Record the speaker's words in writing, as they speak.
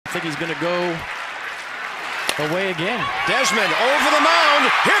I think he's going to go away again. Desmond over the mound.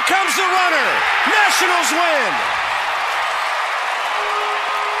 Here comes the runner. Nationals win.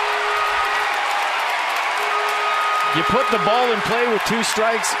 You put the ball in play with 2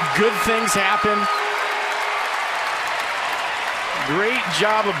 strikes, good things happen. Great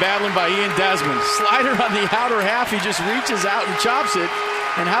job of battling by Ian Desmond. Slider on the outer half, he just reaches out and chops it.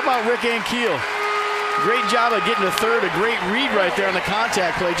 And how about Rick Ankiel? Great job of getting to third, a great read right there on the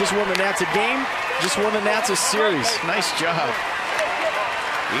contact play. Just won the Nats a game, just won the Nats a series. Nice job.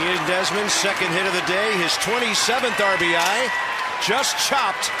 Ian Desmond's second hit of the day, his 27th RBI, just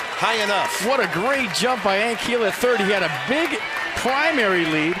chopped high enough. What a great jump by Ankiel at third. He had a big primary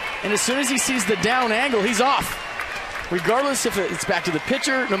lead, and as soon as he sees the down angle, he's off. Regardless if it's back to the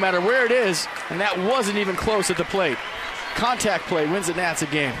pitcher, no matter where it is, and that wasn't even close at the plate. Contact play wins the Nats a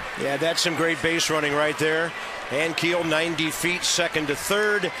game. Yeah, that's some great base running right there. Ankiel 90 feet second to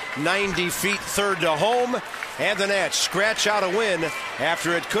third, 90 feet third to home, and the Nats scratch out a win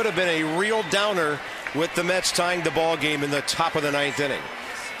after it could have been a real downer with the Mets tying the ball game in the top of the 9th inning.